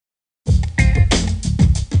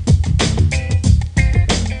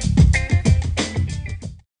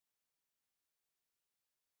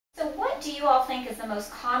you all think is the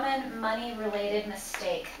most common money-related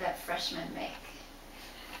mistake that freshmen make?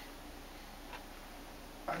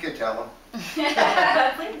 I can tell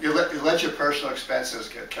them. You let your personal expenses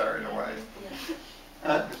get carried away.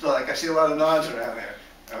 So like I see a lot of nods around there.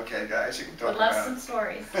 Okay, guys, you can talk about it. Would love some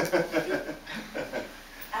stories.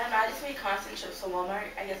 I don't know, I just made constant trips to Walmart.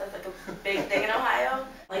 I guess that's like a big thing in Ohio.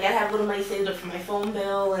 Like I have little money saved up for my phone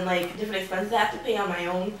bill and like different expenses I have to pay on my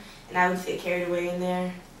own, and I would just get carried away in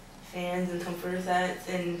there. Fans and comforter sets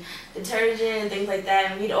and detergent and things like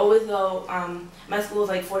that. And we'd always go, my school is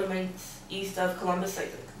like 40 minutes east of Columbus,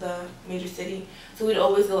 like the major city. So we'd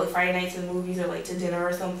always go like Friday nights to the movies or like to dinner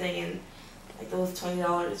or something, and like those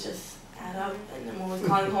 $20 just add up. And I'm always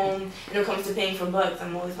calling home, and when it comes to paying for books,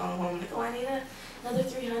 I'm always calling home like, oh, I need another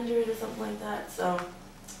 $300 or something like that. So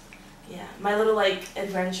yeah, my little like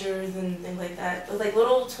adventures and things like that. Those like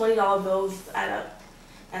little $20 bills add up.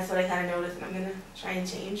 That's what I kind of noticed, and I'm going to try and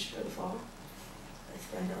change for the fall. I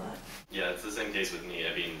spend a lot. Yeah, it's the same case with me.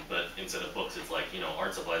 I mean, but instead of books, it's like, you know,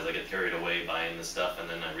 art supplies. I get carried away buying the stuff, and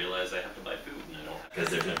then I realize I have to buy food, and I don't, because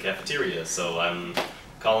there's no cafeteria. So I'm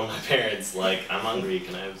calling my parents like, I'm hungry,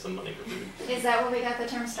 can I have some money for food? Is that where we got the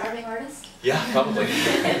term starving artist? Yeah, probably.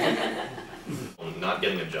 Not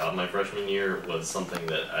getting a job my freshman year was something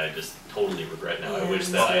that I just totally regret now. Yeah. I wish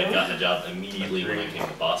that I had gotten a job immediately when I came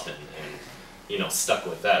to Boston, and you know, stuck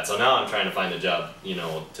with that. So now I'm trying to find a job, you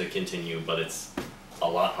know, to continue, but it's a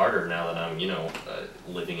lot harder now that I'm, you know,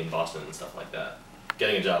 living in Boston and stuff like that.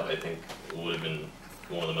 Getting a job, I think, would have been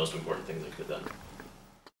one of the most important things I could have done.